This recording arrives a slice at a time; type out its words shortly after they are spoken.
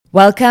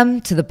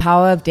Welcome to The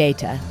Power of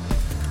Data,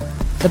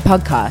 the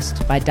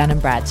podcast by Dun &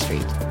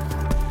 Bradstreet.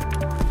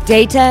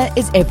 Data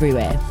is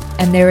everywhere,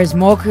 and there is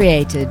more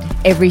created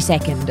every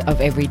second of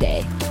every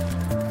day.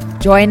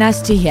 Join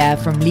us to hear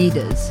from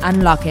leaders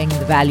unlocking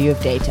the value of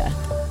data.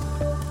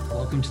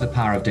 Welcome to the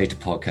Power of Data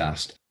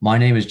podcast. My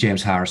name is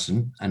James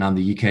Harrison, and I'm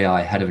the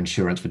UKI Head of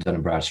Insurance for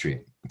Dun &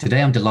 Bradstreet.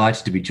 Today, I'm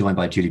delighted to be joined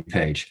by Julie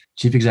Page,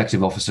 Chief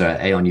Executive Officer at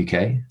Aon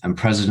UK and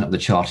President of the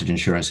Chartered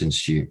Insurance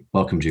Institute.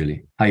 Welcome,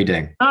 Julie. How are you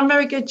doing? I'm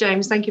very good,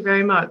 James. Thank you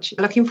very much.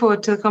 Looking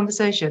forward to the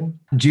conversation.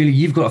 Julie,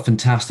 you've got a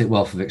fantastic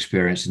wealth of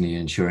experience in the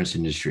insurance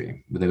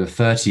industry with over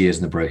 30 years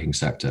in the broking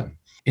sector.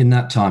 In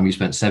that time, you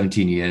spent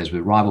 17 years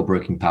with rival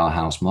broking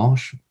powerhouse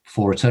Marsh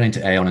before returning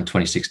to Aon in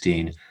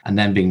 2016 and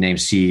then being named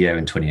CEO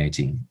in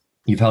 2018.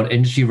 You've held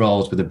industry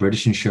roles with the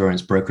British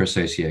Insurance Broker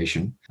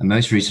Association, and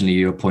most recently,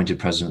 you were appointed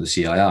president of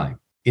the CII.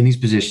 In these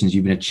positions,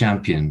 you've been a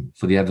champion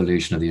for the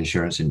evolution of the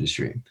insurance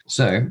industry.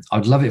 So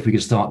I'd love it if we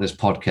could start this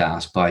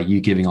podcast by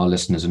you giving our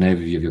listeners an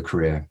overview of your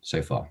career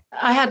so far.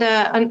 I had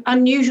an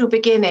unusual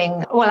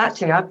beginning. Well,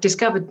 actually, I've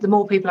discovered the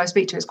more people I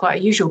speak to, it's quite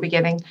a usual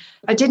beginning.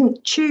 I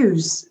didn't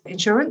choose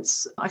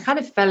insurance. I kind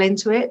of fell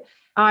into it.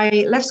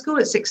 I left school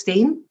at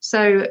 16.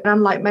 So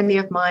unlike many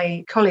of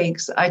my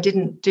colleagues, I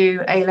didn't do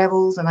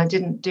A-levels and I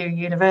didn't do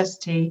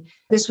university.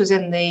 This was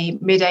in the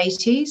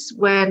mid-80s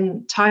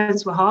when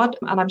times were hard.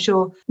 And I'm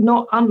sure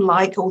not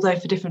unlike, although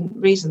for different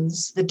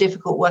reasons, the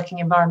difficult working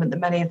environment that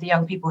many of the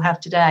young people have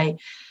today.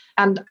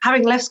 And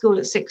having left school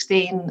at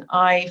 16,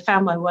 I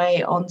found my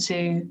way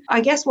onto,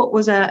 I guess, what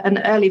was an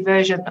early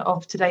version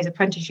of today's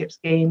apprenticeship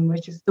scheme,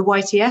 which is the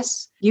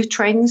YTS, youth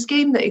training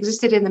scheme that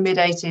existed in the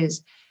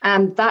mid-80s.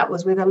 And that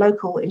was with a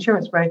local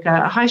insurance broker,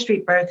 a high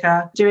street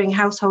broker, doing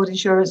household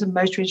insurance and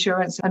motor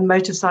insurance and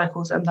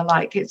motorcycles and the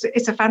like.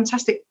 It's a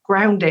fantastic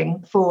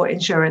grounding for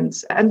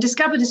insurance, and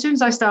discovered as soon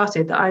as I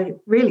started that I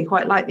really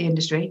quite liked the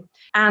industry,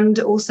 and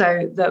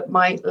also that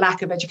my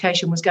lack of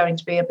education was going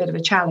to be a bit of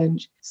a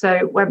challenge.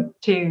 So went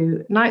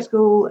to night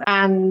school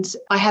and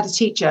I had a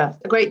teacher,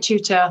 a great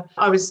tutor.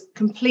 I was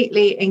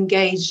completely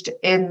engaged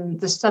in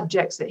the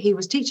subjects that he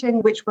was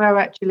teaching, which were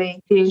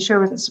actually the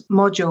insurance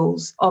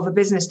modules of a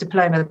business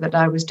diploma that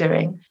I was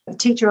doing. The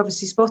teacher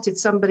obviously spotted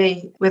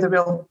somebody with a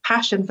real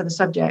passion for the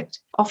subject,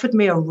 offered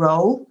me a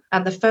role,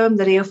 and the firm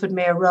that he offered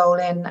me a role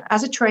in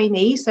as a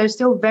trainee, so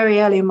still very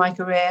early in my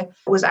career,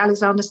 was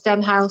Alexander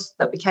Stenhouse,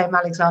 that became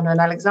Alexander &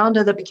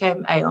 Alexander, that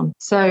became Aon.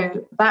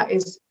 So that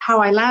is how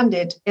I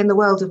landed in the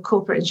world of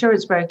corporate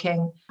insurance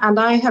broking. And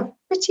I have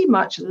pretty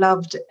much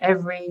loved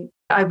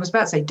I was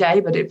about to say day,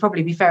 but it'd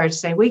probably be fairer to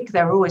say week.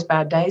 There are always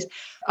bad days.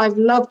 I've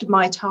loved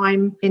my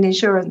time in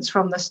insurance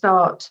from the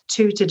start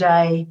to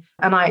today,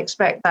 and I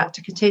expect that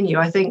to continue.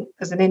 I think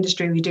as an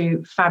industry, we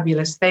do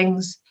fabulous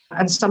things.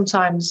 And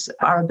sometimes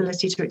our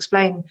ability to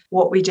explain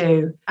what we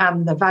do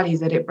and the value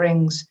that it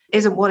brings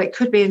isn't what it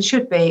could be and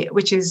should be,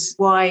 which is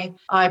why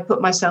I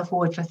put myself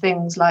forward for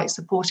things like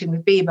supporting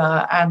with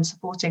BIMA and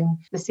supporting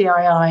the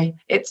CII.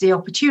 It's the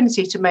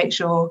opportunity to make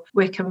sure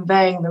we're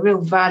conveying the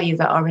real value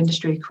that our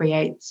industry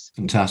creates.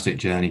 Fantastic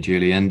journey,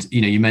 Julie. And,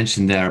 you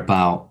mentioned there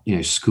about,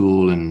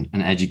 school and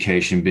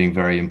education being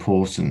very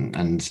important.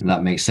 And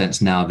that makes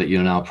sense now that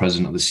you're now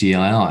president of the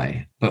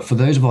CII. But for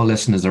those of our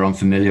listeners that are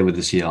unfamiliar with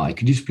the CII,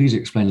 could you please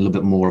explain a little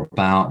bit more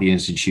about the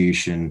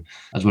institution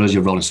as well as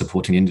your role in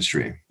supporting the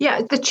industry?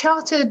 Yeah, the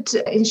Chartered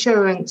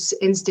Insurance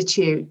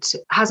Institute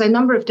has a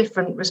number of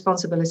different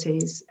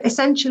responsibilities.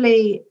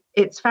 Essentially,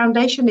 its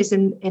foundation is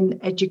in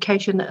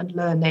education and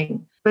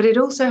learning, but it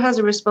also has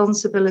a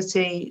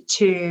responsibility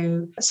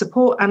to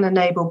support and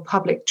enable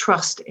public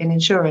trust in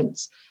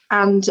insurance.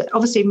 And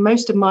obviously,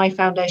 most of my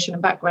foundation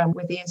and background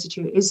with the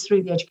Institute is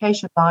through the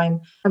education line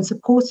and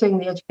supporting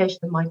the education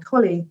of my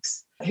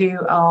colleagues who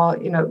are,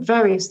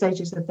 various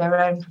stages of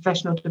their own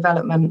professional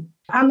development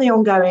and the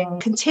ongoing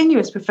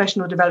continuous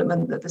professional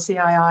development that the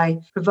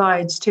CII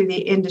provides to the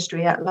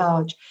industry at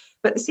large.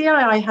 But the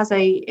CII has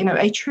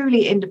a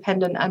truly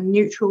independent and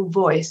neutral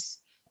voice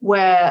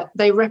where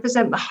they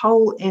represent the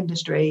whole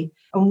industry,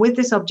 and with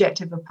this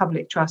objective of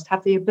public trust,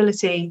 have the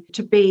ability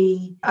to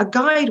be a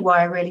guide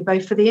wire, really,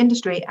 both for the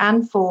industry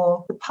and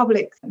for the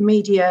public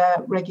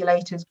media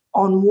regulators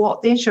on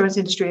what the insurance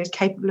industry is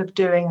capable of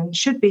doing and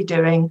should be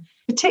doing,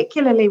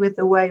 particularly with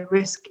the way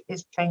risk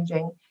is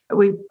changing.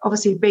 We've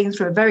obviously been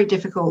through a very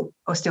difficult,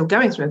 or still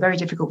going through a very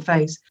difficult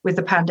phase with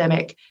the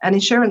pandemic, and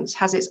insurance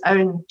has its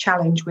own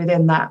challenge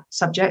within that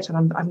subject,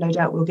 and I've no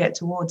doubt we'll get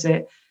towards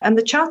it. And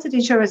the Chartered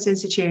Insurance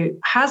Institute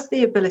has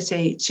the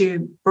ability to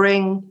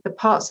bring the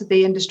parts of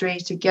the industry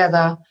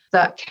together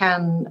that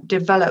can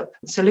develop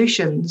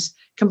solutions,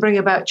 can bring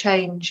about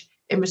change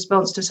in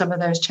response to some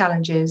of those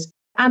challenges,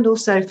 and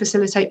also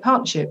facilitate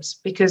partnerships,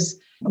 because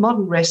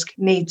modern risk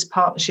needs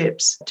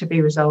partnerships to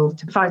be resolved,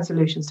 to find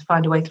solutions, to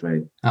find a way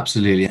through.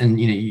 Absolutely. And,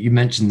 you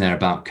mentioned there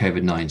about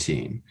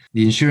COVID-19.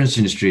 The insurance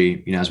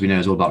industry, as we know,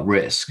 is all about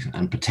risk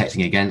and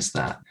protecting against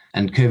that.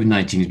 And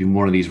COVID-19 has been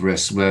one of these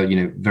risks where,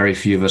 very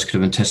few of us could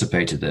have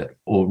anticipated it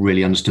or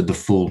really understood the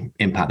full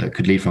impact that it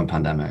could lead from a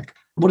pandemic.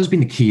 What has been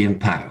the key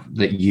impact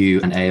that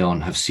you and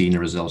Aon have seen as a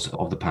result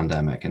of the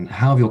pandemic? And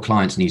how have your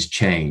clients' needs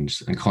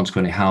changed? And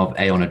consequently, how have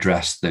Aon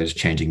addressed those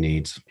changing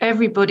needs?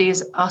 Everybody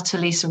is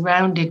utterly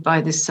surrounded by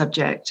this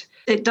subject.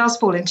 It does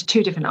fall into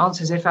two different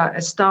answers. If I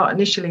start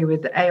initially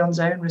with Aon's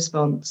own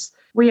response,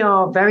 we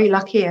are very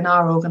lucky in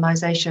our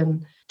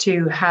organisation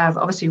to have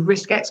obviously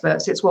risk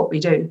experts. It's what we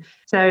do.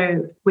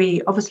 So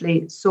we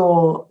obviously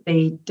saw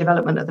the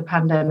development of the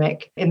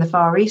pandemic in the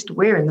Far East.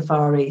 We're in the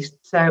Far East.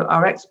 So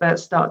our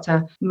experts start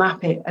to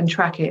map it and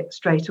track it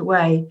straight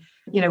away.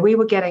 We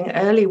were getting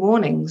early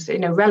warnings,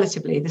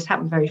 relatively, this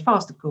happened very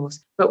fast, of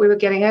course, but we were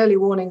getting early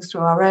warnings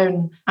through our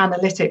own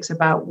analytics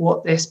about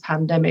what this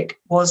pandemic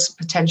was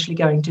potentially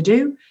going to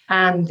do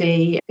and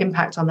the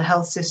impact on the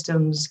health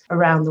systems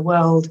around the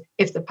world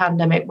if the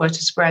pandemic were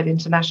to spread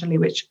internationally,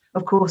 which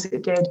of course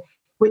it did,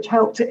 which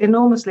helped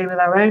enormously with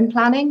our own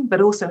planning,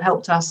 but also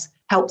helped us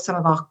help some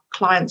of our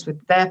clients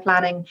with their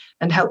planning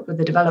and help with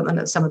the development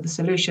of some of the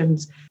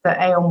solutions that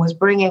Aon was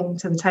bringing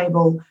to the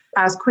table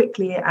as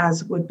quickly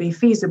as would be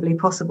feasibly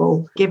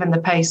possible, given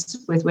the pace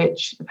with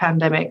which the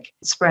pandemic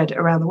spread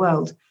around the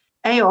world.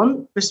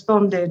 Aon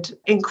responded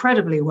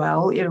incredibly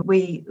well.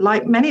 We,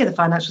 like many of the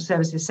financial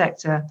services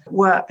sector,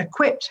 were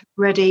equipped,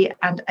 ready,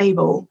 and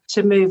able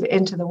to move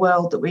into the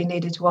world that we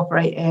needed to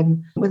operate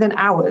in within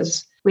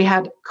hours. We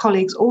had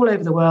colleagues all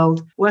over the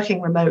world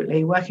working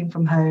remotely, working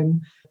from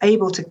home,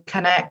 able to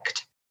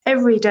connect.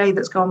 Every day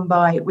that's gone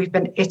by, we've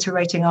been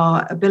iterating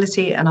our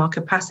ability and our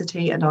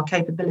capacity and our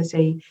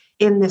capability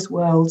in this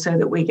world so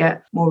that we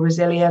get more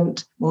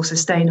resilient, more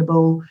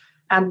sustainable.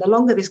 And the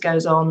longer this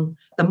goes on,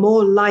 the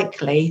more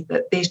likely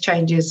that these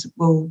changes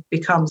will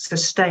become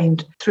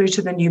sustained through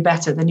to the new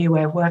better, the new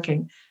way of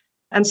working.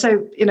 And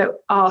so,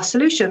 our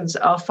solutions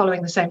are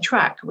following the same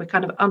track. We're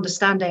kind of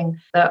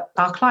understanding that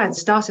our clients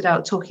started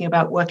out talking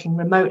about working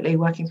remotely,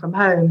 working from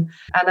home,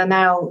 and are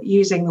now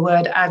using the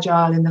word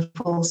agile in the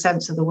full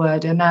sense of the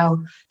word, and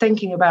now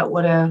thinking about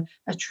what a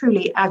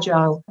truly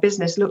agile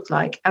business looks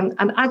like. And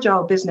an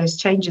agile business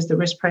changes the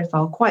risk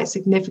profile quite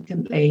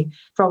significantly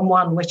from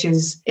one which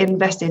is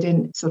invested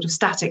in sort of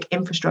static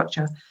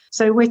infrastructure.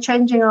 So we're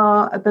changing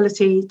our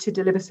ability to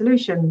deliver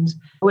solutions.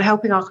 We're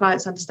helping our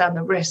clients understand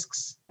the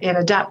risks in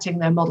adapting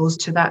their models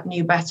to that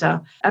new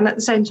better. And at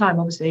the same time,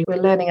 obviously,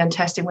 we're learning and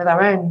testing with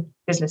our own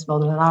business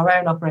model and our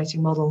own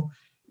operating model,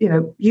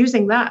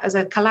 using that as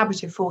a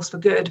collaborative force for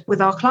good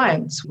with our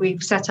clients.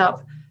 We've set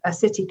up a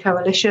city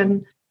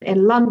coalition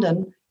in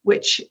London,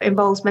 which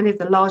involves many of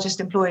the largest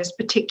employers,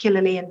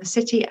 particularly in the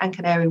city and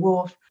Canary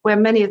Wharf, where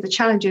many of the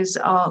challenges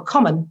are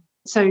common.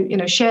 So,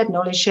 shared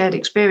knowledge, shared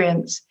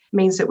experience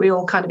means that we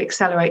all kind of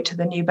accelerate to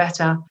the new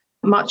better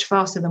much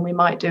faster than we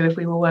might do if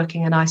we were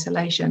working in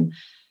isolation.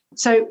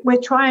 So we're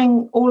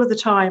trying all of the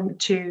time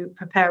to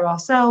prepare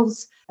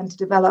ourselves and to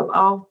develop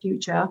our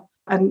future.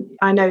 And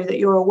I know that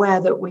you're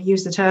aware that we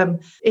use the term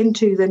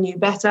into the new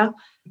better,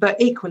 but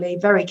equally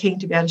very keen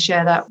to be able to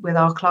share that with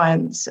our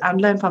clients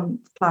and learn from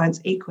clients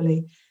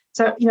equally.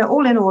 So,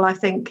 all in all, I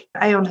think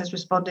Aon has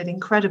responded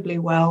incredibly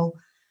well.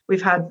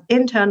 We've had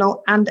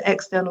internal and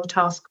external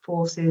task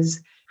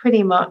forces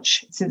pretty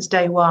much since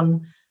day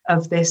one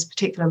of this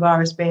particular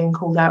virus being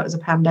called out as a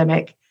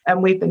pandemic.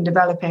 And we've been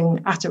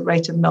developing at a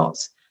rate of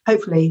knots,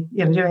 hopefully,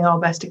 doing our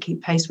best to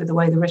keep pace with the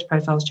way the risk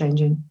profile is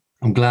changing.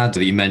 I'm glad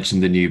that you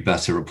mentioned the new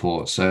better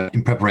report. So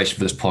in preparation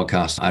for this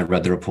podcast, I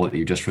read the report that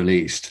you just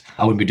released.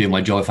 I wouldn't be doing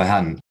my job if I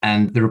hadn't.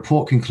 And the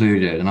report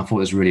concluded, and I thought it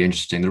was really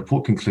interesting, the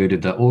report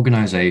concluded that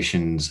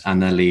organizations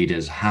and their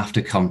leaders have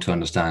to come to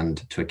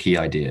understand to a key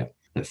idea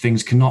that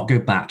things cannot go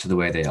back to the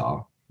way they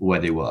are, where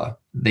they were.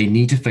 They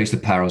need to face the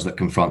perils that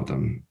confront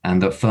them,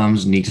 and that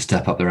firms need to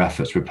step up their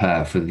efforts to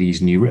prepare for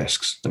these new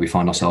risks that we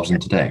find ourselves in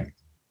today.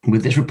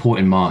 With this report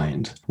in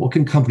mind, what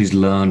can companies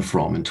learn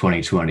from in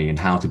 2020 and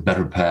how to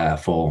better prepare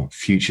for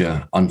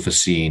future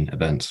unforeseen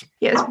events?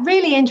 Yeah, it's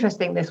really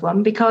interesting, this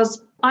one,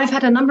 because I've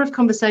had a number of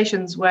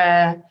conversations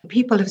where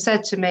people have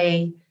said to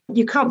me,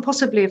 you can't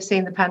possibly have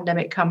seen the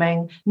pandemic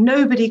coming.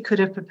 Nobody could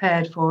have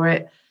prepared for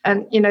it.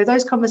 And,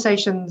 those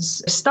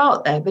conversations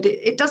start there, but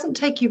it doesn't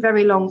take you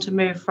very long to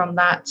move from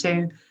that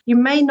to, you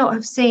may not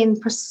have seen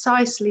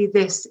precisely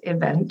this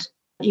event.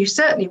 You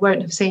certainly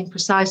won't have seen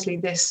precisely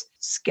this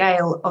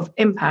scale of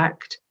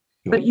impact,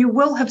 but you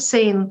will have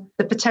seen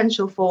the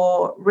potential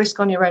for risk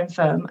on your own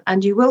firm,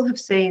 and you will have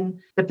seen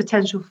the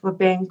potential for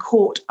being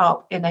caught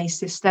up in a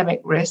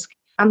systemic risk.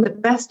 And the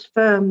best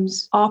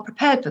firms are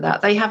prepared for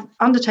that. They have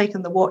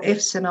undertaken the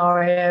what-if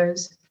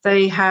scenarios.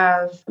 They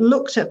have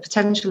looked at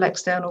potential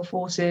external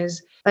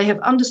forces. They have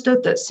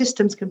understood that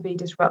systems can be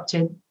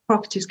disrupted,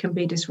 properties can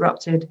be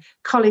disrupted,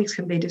 colleagues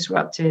can be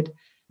disrupted,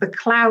 the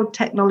cloud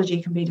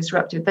technology can be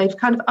disrupted. They've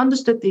kind of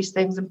understood these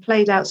things and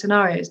played out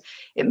scenarios.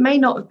 It may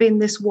not have been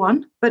this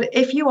one, but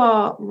if you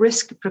are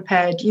risk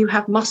prepared, you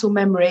have muscle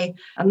memory,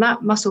 and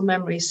that muscle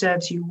memory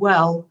serves you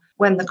well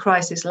when the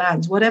crisis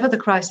lands, whatever the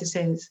crisis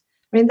is.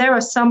 I mean, there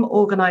are some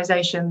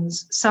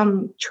organizations,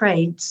 some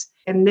trades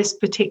in this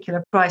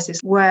particular crisis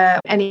where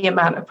any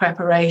amount of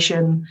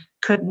preparation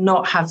could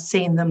not have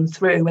seen them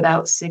through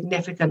without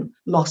significant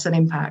loss and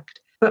impact.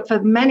 But for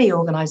many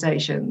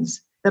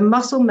organizations, the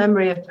muscle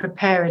memory of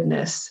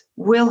preparedness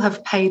will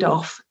have paid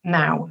off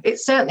now. It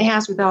certainly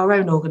has with our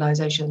own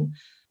organization.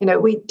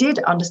 We did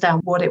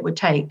understand what it would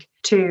take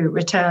to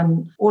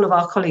return all of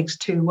our colleagues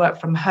to work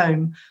from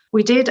home.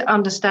 We did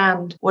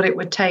understand what it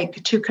would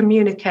take to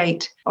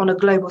communicate on a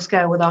global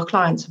scale with our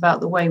clients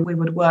about the way we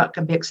would work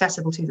and be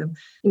accessible to them.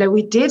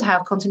 We did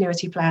have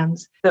continuity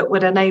plans that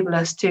would enable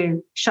us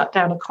to shut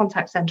down a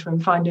contact center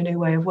and find a new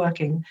way of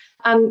working.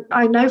 And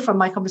I know from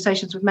my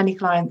conversations with many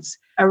clients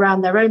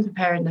around their own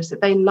preparedness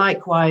that they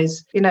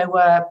likewise,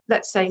 were,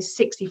 let's say,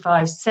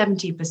 65,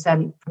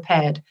 70%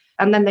 prepared.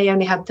 And then they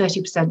only had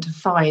 30% to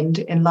find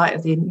in light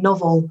of the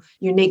novel,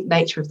 unique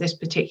nature of this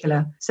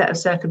particular set of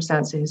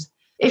circumstances.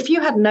 If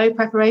you had no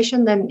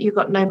preparation, then you've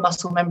got no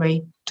muscle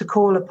memory to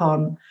call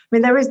upon.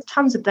 There is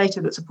tons of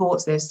data that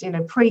supports this.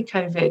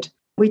 Pre-COVID,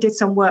 we did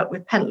some work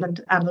with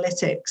Pentland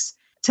Analytics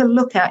to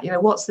look at,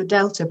 what's the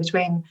delta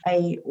between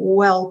a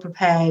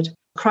well-prepared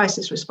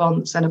crisis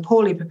response and a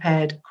poorly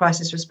prepared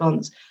crisis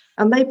response.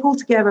 And they pulled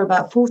together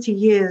about 40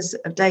 years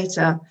of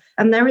data,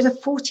 and there is a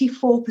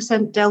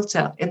 44%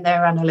 delta in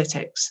their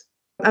analytics.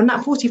 And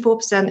that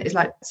 44% is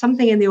like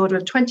something in the order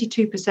of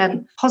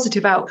 22%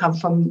 positive outcome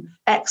from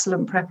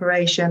excellent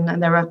preparation.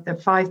 And there are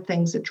 5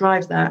 things that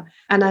drive that,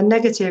 and a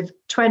negative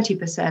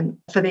 20%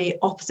 for the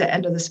opposite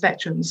end of the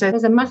spectrum. So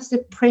there's a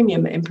massive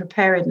premium in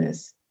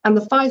preparedness. And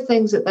the 5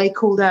 things that they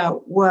called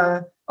out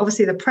were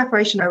obviously the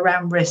preparation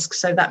around risk.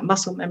 So that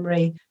muscle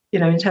memory,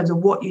 in terms of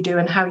what you do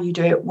and how you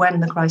do it when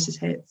the crisis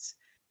hits.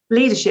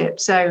 Leadership,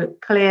 so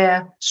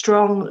clear,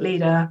 strong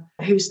leader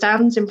who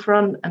stands in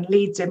front and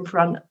leads in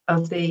front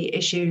of the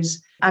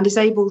issues and is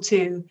able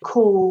to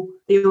call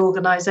the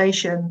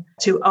organisation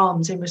to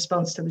arms in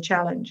response to the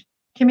challenge.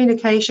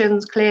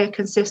 Communications, clear,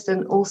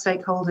 consistent, all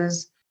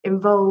stakeholders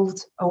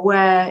involved,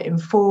 aware,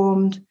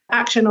 informed.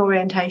 Action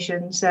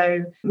orientation,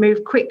 so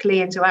move quickly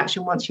into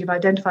action once you've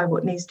identified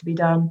what needs to be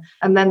done.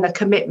 And then the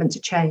commitment to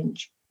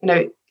change.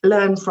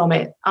 Learn from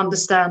it,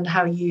 understand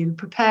how you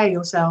prepare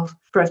yourself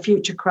for a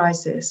future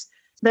crisis.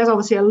 There's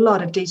obviously a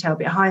lot of detail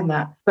behind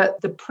that,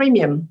 but the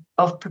premium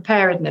of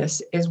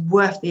preparedness is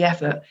worth the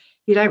effort.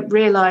 You don't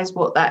realise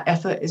what that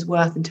effort is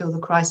worth until the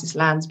crisis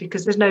lands,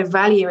 because there's no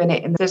value in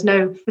it and there's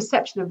no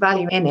perception of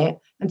value in it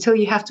until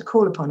you have to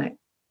call upon it.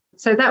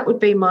 So that would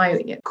be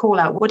my call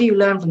out. What do you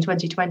learn from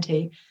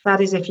 2020?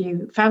 That is, if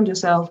you found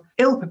yourself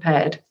ill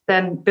prepared,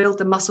 then build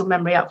the muscle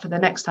memory up for the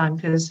next time,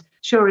 because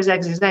sure as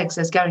eggs is eggs,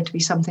 there's going to be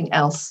something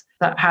else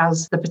that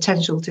has the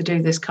potential to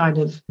do this kind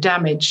of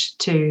damage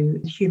to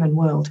the human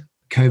world.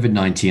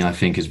 COVID-19, I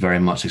think, has very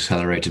much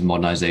accelerated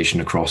modernization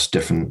across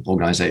different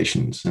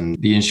organizations.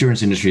 And the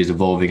insurance industry is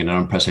evolving at an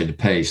unprecedented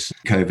pace.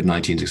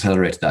 COVID-19 has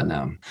accelerated that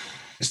now.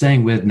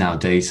 Staying with now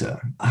data,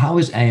 how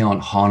is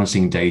Aon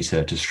harnessing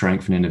data to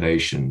strengthen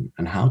innovation,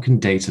 and how can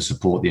data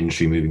support the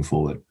industry moving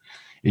forward?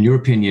 In your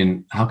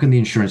opinion, how can the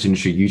insurance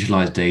industry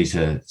utilize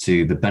data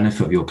to the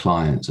benefit of your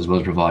clients, as well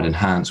as provide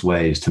enhanced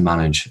ways to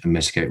manage and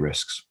mitigate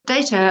risks?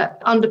 Data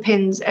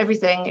underpins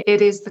everything.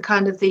 It is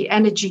the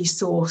energy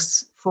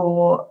source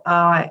for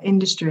our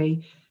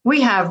industry. We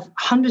have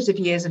hundreds of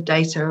years of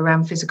data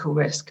around physical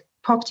risk.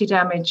 Property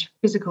damage,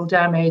 physical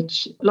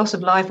damage, loss of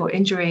life or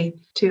injury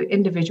to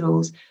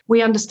individuals.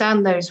 We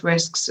understand those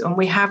risks and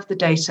we have the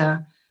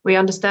data. We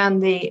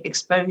understand the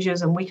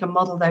exposures and we can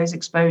model those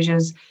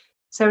exposures.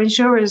 So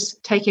insurers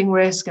taking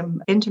risk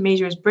and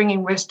intermediaries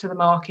bringing risk to the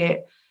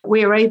market,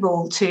 we are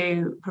able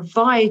to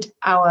provide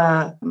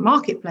our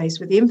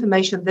marketplace with the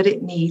information that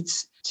it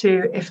needs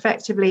to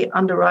effectively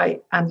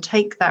underwrite and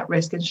take that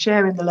risk and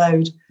share in the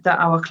load that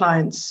our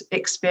clients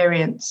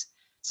experience.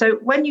 So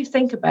when you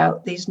think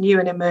about these new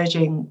and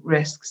emerging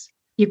risks,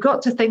 you've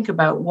got to think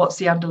about what's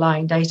the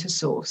underlying data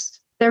source.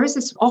 There is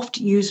this oft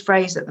used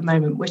phrase at the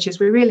moment, which is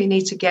we really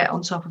need to get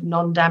on top of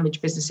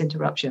non-damage business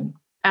interruption.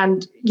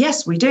 And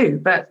yes, we do,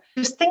 but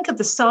just think of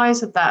the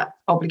size of that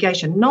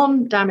obligation,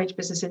 non-damage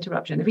business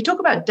interruption. If we talk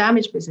about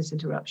damage business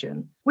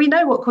interruption, we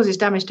know what causes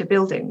damage to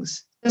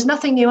buildings. There's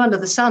nothing new under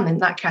the sun in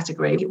that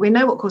category. We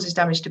know what causes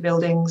damage to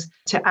buildings,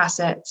 to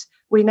assets.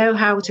 We know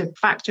how to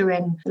factor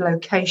in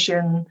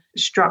location,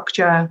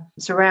 structure,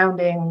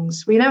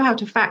 surroundings. We know how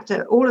to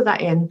factor all of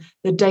that in.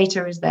 The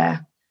data is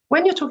there.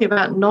 When you're talking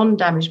about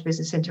non-damage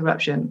business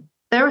interruption,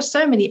 there are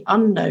so many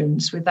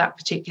unknowns with that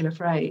particular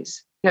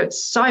phrase.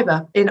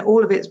 Cyber in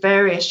all of its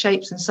various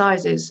shapes and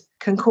sizes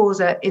can cause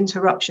an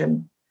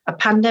interruption. A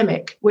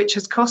pandemic, which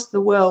has cost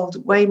the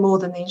world way more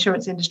than the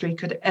insurance industry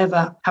could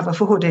ever have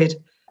afforded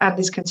and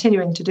is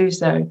continuing to do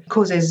so,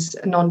 causes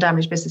a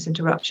non-damage business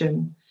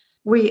interruption.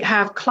 We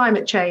have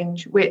climate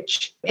change,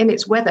 which in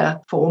its weather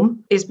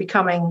form is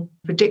becoming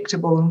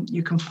predictable.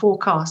 You can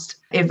forecast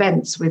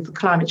events with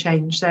climate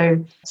change.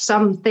 So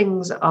some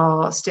things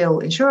are still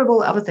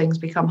insurable, other things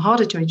become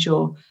harder to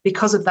insure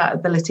because of that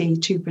ability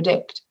to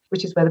predict,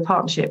 which is where the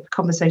partnership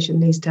conversation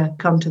needs to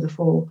come to the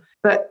fore.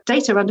 But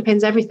data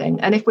underpins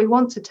everything. And if we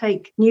want to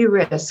take new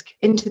risk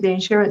into the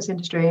insurance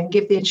industry and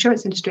give the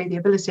insurance industry the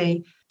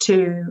ability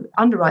to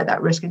underwrite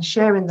that risk and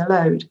share in the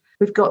load,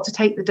 we've got to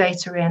take the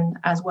data in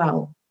as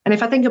well. And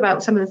if I think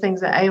about some of the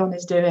things that Aon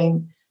is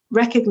doing,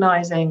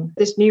 recognizing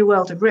this new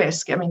world of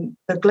risk, I mean,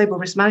 the Global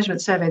Risk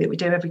Management Survey that we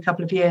do every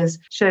couple of years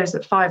shows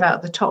that 5 out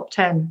of the top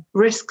 10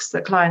 risks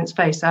that clients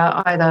face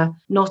are either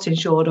not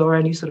insured or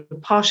only sort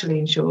of partially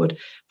insured.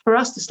 For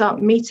us to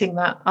start meeting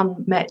that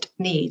unmet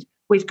need,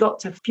 we've got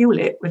to fuel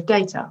it with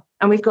data.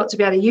 And we've got to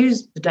be able to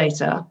use the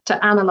data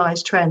to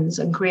analyze trends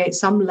and create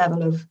some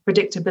level of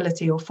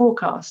predictability or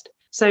forecast.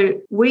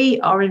 So we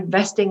are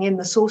investing in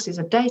the sources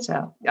of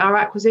data. Our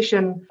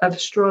acquisition of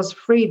Stroz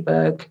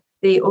Friedberg,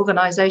 the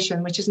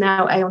organization which is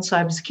now Aon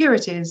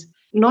Cybersecurities,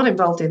 not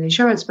involved in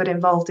insurance, but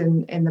involved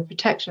in the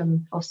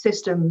protection of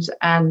systems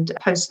and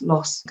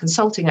post-loss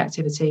consulting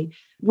activity,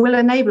 will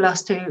enable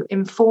us to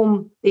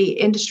inform the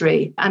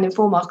industry and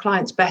inform our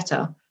clients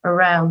better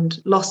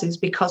around losses,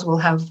 because we'll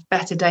have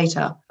better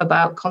data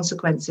about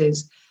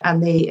consequences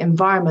and the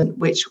environment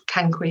which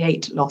can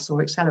create loss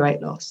or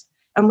accelerate loss.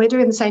 And we're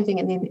doing the same thing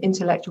in the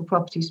intellectual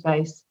property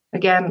space.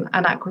 Again,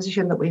 an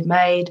acquisition that we've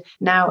made,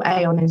 now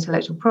Aon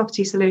Intellectual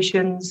Property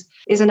Solutions,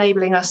 is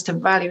enabling us to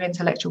value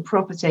intellectual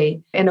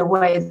property in a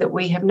way that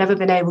we have never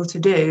been able to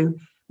do,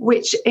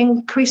 which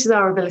increases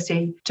our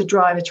ability to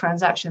drive a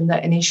transaction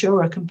that an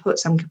insurer can put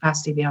some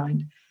capacity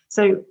behind.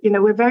 So,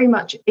 we're very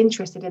much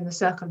interested in the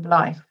circle of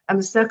life. And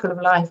the circle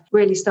of life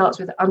really starts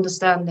with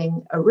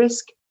understanding a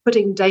risk,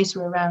 putting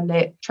data around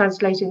it,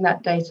 translating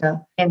that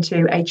data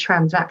into a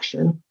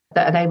transaction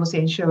that enables the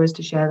insurers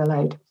to share the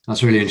load.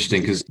 That's really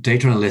interesting, because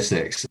data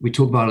analytics, we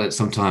talk about it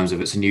sometimes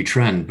if it's a new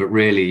trend, but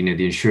really,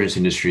 the insurance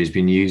industry has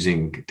been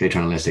using data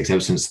analytics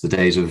ever since the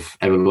days of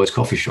Edward Lloyd's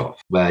coffee shop,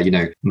 where,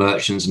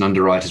 merchants and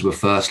underwriters were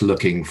first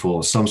looking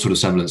for some sort of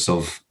semblance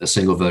of a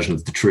single version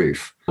of the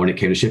truth when it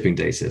came to shipping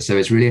data. So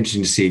it's really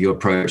interesting to see your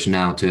approach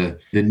now to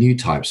the new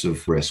types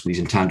of risk, these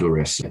intangible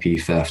risks, IP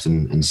theft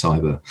and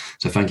cyber.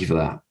 So thank you for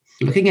that.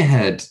 Looking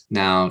ahead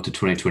now to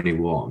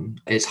 2021,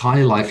 it's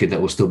highly likely that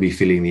we'll still be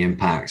feeling the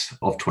impact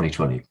of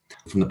 2020,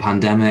 from the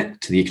pandemic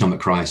to the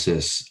economic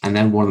crisis, and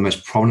then one of the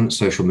most prominent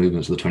social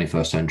movements of the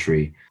 21st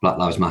century, Black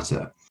Lives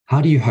Matter. How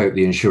do you hope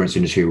the insurance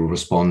industry will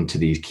respond to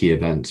these key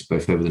events,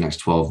 both over the next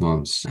 12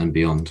 months and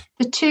beyond?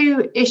 The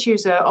two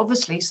issues are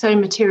obviously so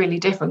materially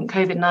different,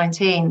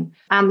 COVID-19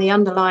 and the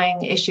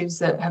underlying issues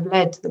that have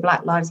led to the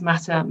Black Lives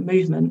Matter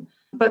movement.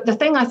 But the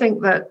thing I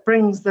think that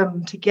brings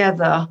them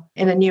together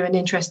in a new and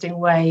interesting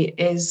way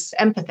is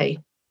empathy.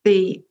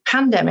 The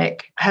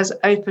pandemic has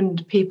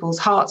opened people's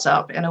hearts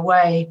up in a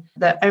way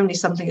that only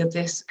something of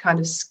this kind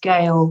of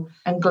scale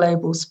and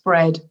global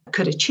spread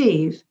could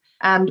achieve.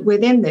 And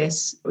within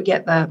this, we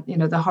get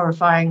the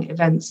horrifying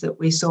events that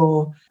we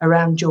saw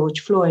around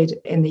George Floyd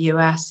in the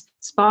US,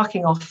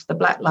 sparking off the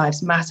Black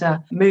Lives Matter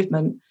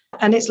movement.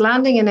 And it's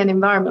landing in an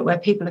environment where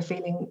people are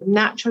feeling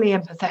naturally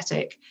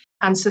empathetic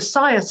and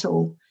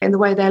societal in the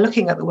way they're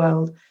looking at the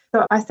world.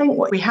 So I think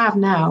what we have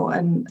now,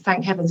 and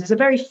thank heavens, is a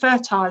very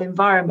fertile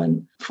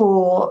environment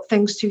for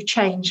things to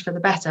change for the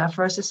better,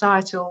 for a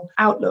societal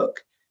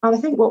outlook. And I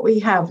think what we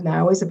have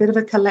now is a bit of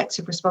a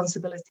collective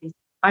responsibility.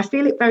 I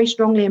feel it very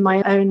strongly in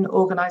my own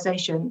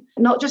organisation,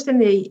 not just in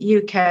the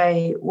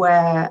UK,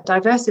 where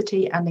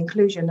diversity and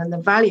inclusion and the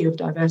value of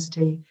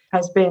diversity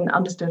has been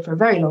understood for a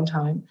very long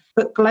time,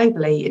 but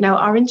globally,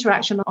 our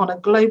interaction on a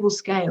global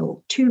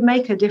scale to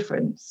make a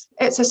difference.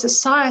 It's a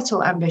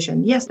societal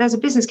ambition. Yes, there's a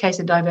business case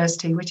in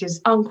diversity, which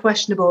is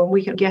unquestionable, and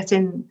we can get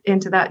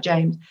into that,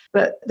 James.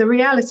 But the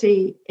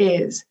reality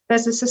is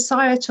there's a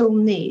societal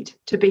need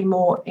to be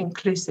more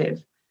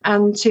inclusive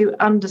and to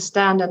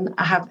understand and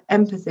have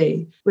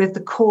empathy with the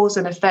cause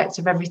and effect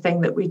of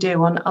everything that we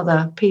do on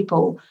other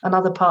people and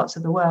other parts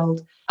of the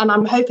world. And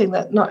I'm hoping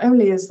that not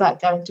only is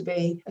that going to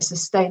be a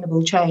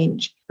sustainable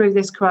change through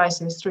this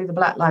crisis, through the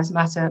Black Lives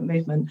Matter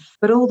movement,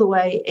 but all the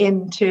way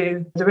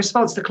into the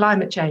response to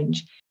climate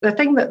change. The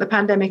thing that the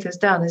pandemic has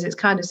done is it's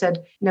kind of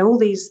said, all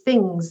these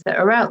things that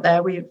are out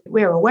there,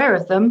 we're aware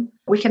of them.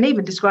 We can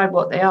even describe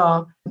what they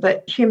are,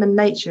 but human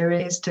nature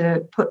is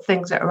to put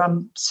things that are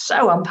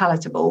so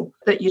unpalatable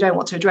that you don't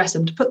want to address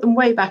them, to put them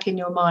way back in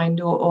your mind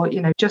or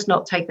just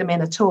not take them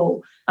in at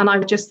all. And I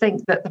just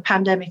think that the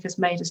pandemic has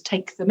made us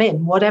take them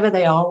in, whatever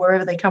they are,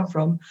 wherever they come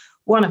from,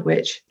 one of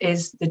which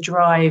is the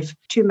drive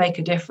to make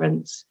a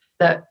difference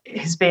that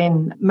has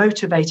been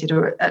motivated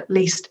or at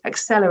least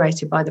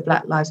accelerated by the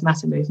Black Lives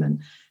Matter movement.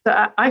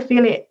 So I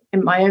feel it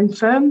in my own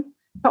firm,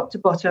 top to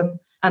bottom,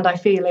 and I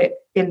feel it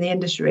in the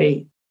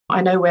industry.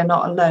 I know we're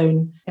not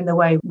alone in the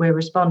way we're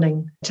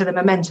responding to the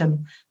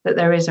momentum that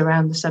there is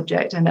around the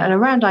subject and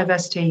around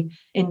diversity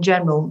in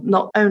general,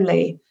 not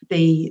only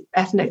the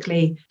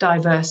ethnically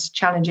diverse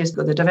challenges,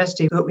 but the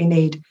diversity that we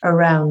need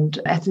around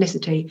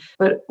ethnicity,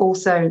 but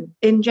also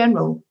in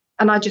general.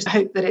 And I just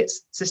hope that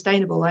it's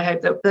sustainable. I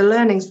hope that the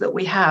learnings that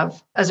we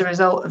have as a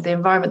result of the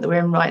environment that we're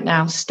in right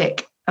now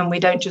stick. And we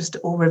don't just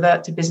all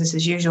revert to business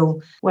as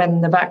usual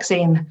when the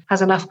vaccine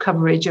has enough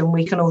coverage and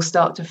we can all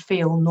start to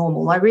feel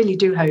normal. I really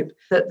do hope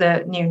that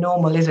the new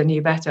normal is a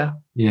new better.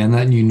 Yeah, and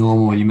that new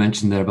normal you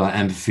mentioned there about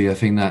empathy, I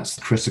think that's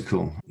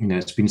critical.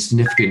 It's been a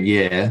significant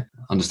year.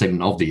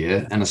 understatement of the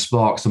year, and has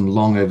sparked some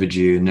long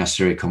overdue and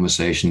necessary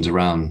conversations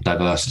around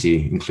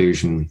diversity,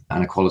 inclusion,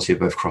 and equality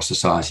both across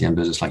society and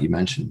business, like you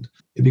mentioned.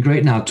 It'd be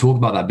great now to talk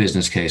about that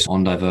business case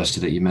on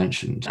diversity that you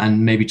mentioned,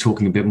 and maybe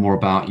talking a bit more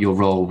about your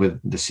role with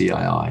the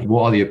CII.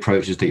 What are the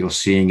approaches that you're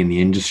seeing in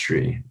the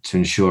industry to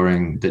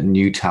ensuring that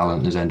new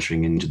talent is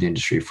entering into the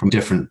industry from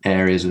different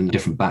areas and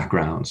different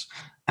backgrounds?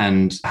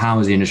 And how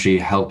is the industry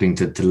helping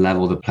to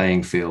level the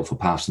playing field for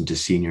paths into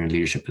senior and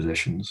leadership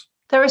positions?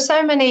 There are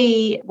so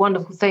many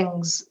wonderful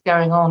things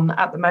going on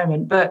at the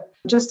moment, but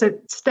just to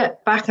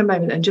step back a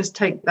moment and just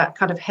take that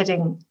kind of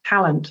heading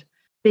talent,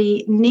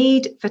 the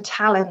need for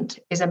talent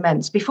is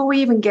immense. Before we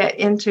even get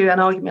into an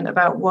argument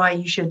about why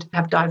you should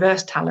have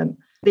diverse talent,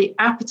 the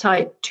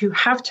appetite to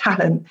have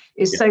talent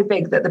is so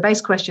big that the base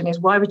question is,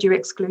 why would you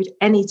exclude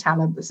any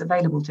talent that's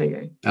available to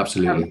you?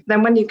 Absolutely.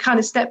 Then when you kind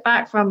of step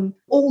back from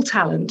all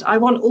talent, I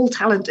want all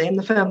talent in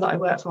the firm that I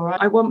work for.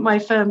 I want my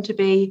firm to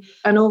be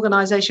an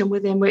organisation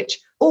within which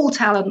all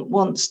talent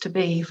wants to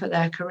be for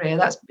their career.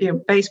 That's your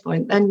base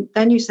point.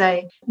 Then you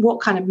say,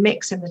 what kind of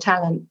mix in the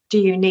talent do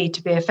you need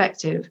to be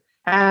effective?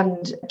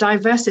 And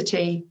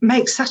diversity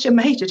makes such a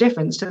major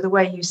difference to the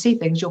way you see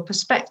things, your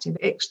perspective.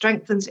 It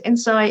strengthens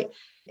insight.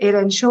 It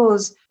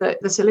ensures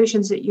that the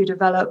solutions that you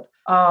develop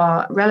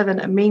are relevant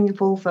and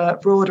meaningful for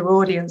broader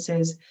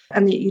audiences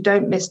and that you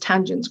don't miss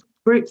tangents.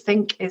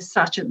 Groupthink is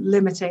such a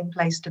limiting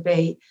place to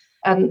be.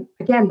 And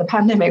again, the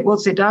pandemic,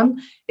 what's it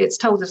done? It's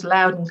told us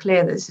loud and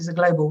clear that this is a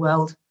global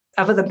world.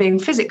 Other than being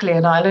physically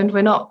an island,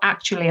 we're not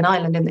actually an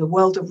island in the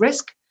world of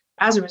risk.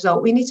 As a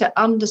result, we need to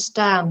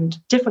understand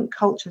different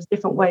cultures,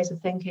 different ways of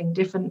thinking,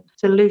 different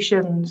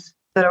solutions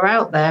that are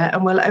out there,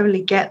 and we'll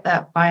only get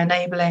that by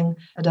enabling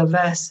a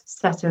diverse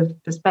set of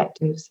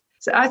perspectives.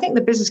 So I think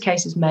the business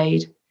case is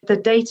made. The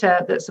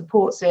data that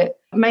supports it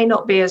may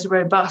not be as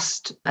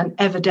robust and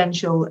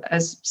evidential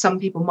as some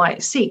people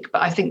might seek,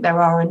 but I think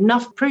there are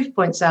enough proof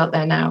points out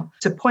there now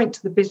to point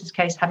to the business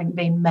case having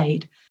been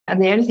made.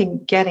 And the only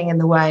thing getting in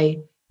the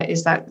way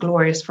is that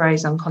glorious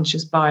phrase,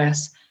 unconscious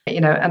bias,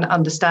 and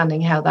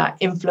understanding how that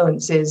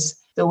influences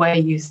the way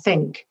you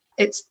think.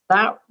 It's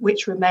that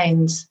which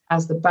remains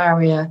as the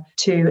barrier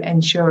to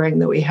ensuring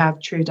that we have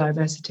true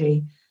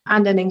diversity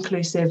and an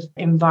inclusive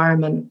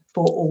environment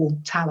for all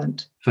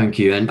talent. Thank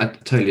you. And I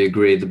totally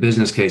agree. The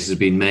business case has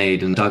been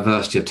made, and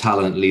diversity of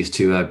talent leads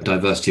to a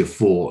diversity of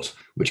thought,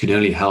 which can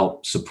only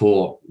help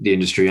support the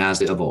industry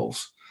as it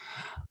evolves.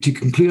 To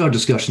conclude our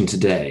discussion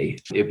today,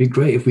 it'd be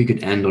great if we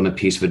could end on a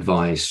piece of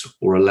advice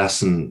or a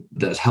lesson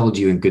that's held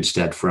you in good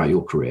stead throughout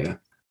your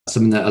career.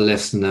 Something that a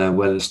listener,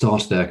 whether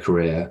started their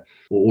career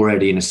or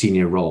already in a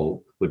senior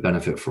role, would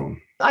benefit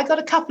from. I got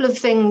a couple of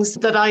things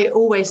that I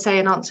always say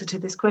in answer to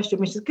this question,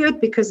 which is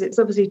good because it's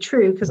obviously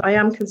true, because I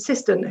am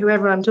consistent,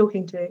 whoever I'm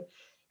talking to.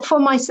 For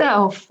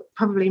myself,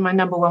 probably my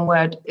number one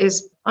word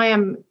is I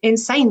am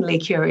insanely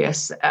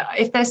curious.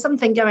 If there's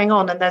something going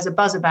on and there's a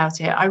buzz about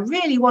it, I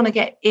really want to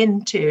get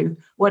into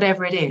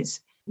whatever it is.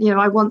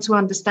 I want to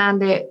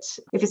understand it.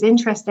 If it's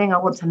interesting, I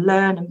want to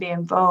learn and be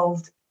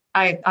involved.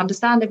 I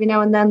understand every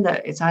now and then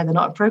that it's either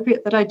not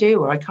appropriate that I do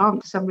or I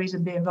can't for some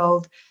reason be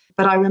involved,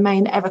 but I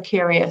remain ever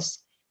curious.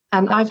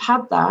 And I've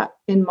had that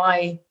in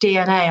my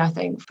DNA, I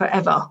think,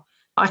 forever.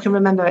 I can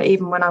remember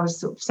even when I was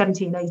sort of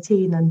 17,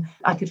 18, and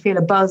I could feel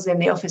a buzz in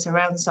the office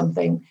around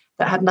something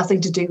that had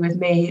nothing to do with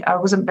me. I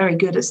wasn't very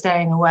good at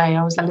staying away.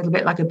 I was a little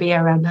bit like a bee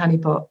around a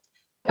honeypot.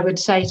 I would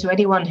say to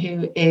anyone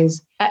who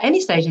is at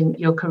any stage in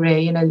your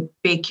career,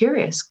 be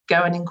curious,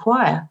 go and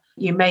inquire.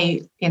 You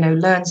may,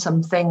 learn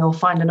something or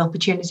find an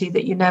opportunity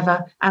that you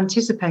never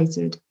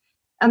anticipated.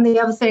 And the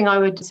other thing I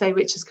would say,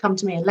 which has come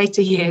to me in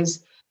later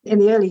years, in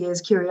the early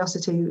years,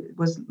 curiosity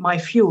was my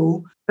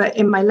fuel. But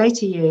in my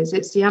later years,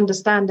 it's the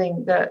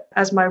understanding that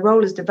as my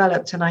role has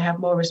developed and I have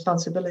more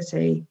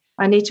responsibility,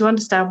 I need to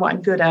understand what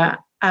I'm good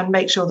at and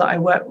make sure that I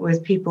work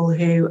with people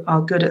who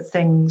are good at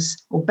things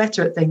or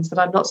better at things that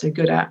I'm not so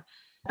good at.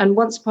 And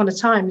once upon a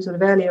time, sort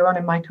of earlier on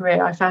in my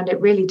career, I found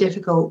it really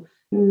difficult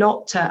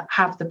not to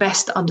have the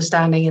best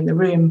understanding in the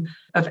room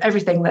of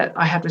everything that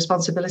I had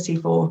responsibility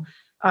for.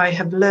 I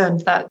have learned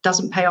that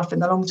doesn't pay off in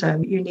the long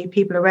term. You need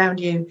people around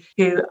you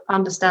who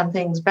understand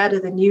things better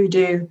than you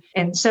do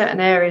in certain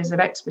areas of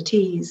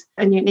expertise,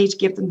 and you need to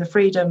give them the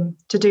freedom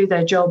to do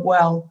their job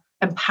well,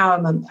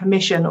 empowerment,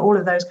 permission, all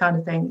of those kind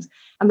of things.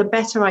 And the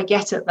better I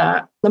get at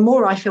that, the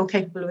more I feel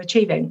capable of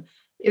achieving.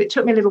 It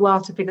took me a little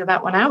while to figure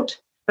that one out.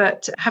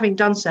 But having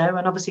done so,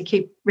 and obviously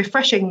keep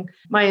refreshing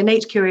my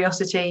innate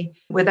curiosity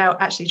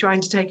without actually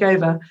trying to take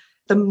over,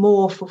 the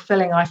more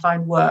fulfilling I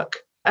find work.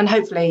 And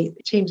hopefully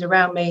the teams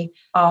around me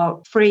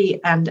are free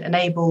and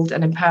enabled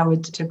and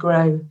empowered to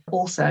grow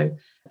also.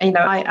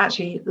 I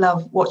actually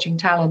love watching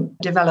talent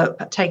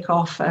develop, take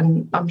off,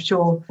 and I'm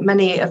sure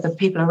many of the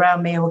people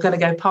around me are going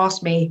to go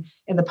past me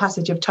in the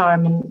passage of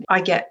time, and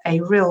I get a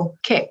real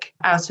kick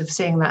out of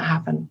seeing that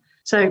happen.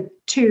 So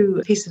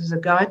 2 pieces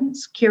of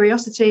guidance: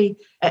 curiosity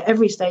at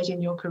every stage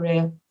in your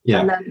career,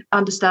 and then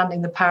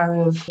understanding the power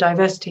of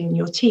diversity in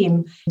your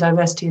team,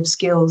 diversity of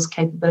skills,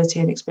 capability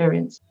and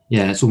experience.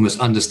 Yeah, it's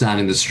almost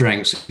understanding the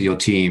strengths of your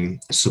team,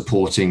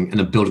 supporting and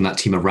then building that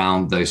team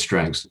around those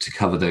strengths to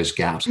cover those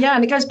gaps. Yeah,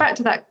 and it goes back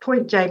to that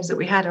point, James, that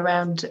we had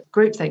around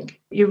groupthink.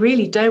 You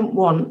really don't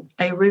want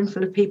a room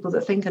full of people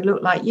that think and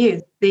look like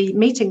you. The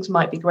meetings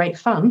might be great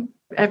fun.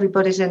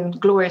 Everybody's in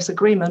glorious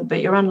agreement,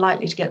 but you're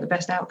unlikely to get the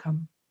best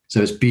outcome.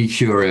 So it's be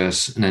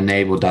curious and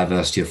enable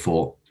diversity of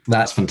thought.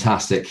 That's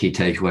fantastic key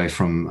takeaway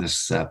from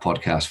this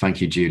podcast.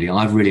 Thank you, Julie.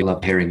 I've really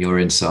loved hearing your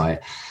insight,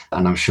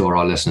 and I'm sure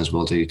our listeners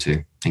will do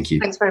too. Thank you.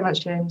 Thanks very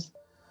much, James.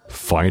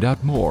 Find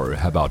out more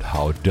about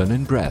how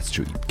Dun &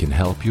 Bradstreet can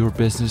help your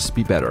business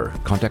be better.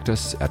 Contact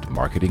us at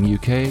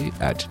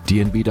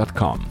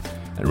marketinguk@dnb.com.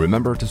 And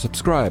remember to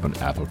subscribe on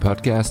Apple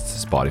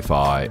Podcasts,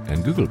 Spotify,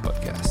 and Google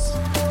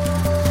Podcasts.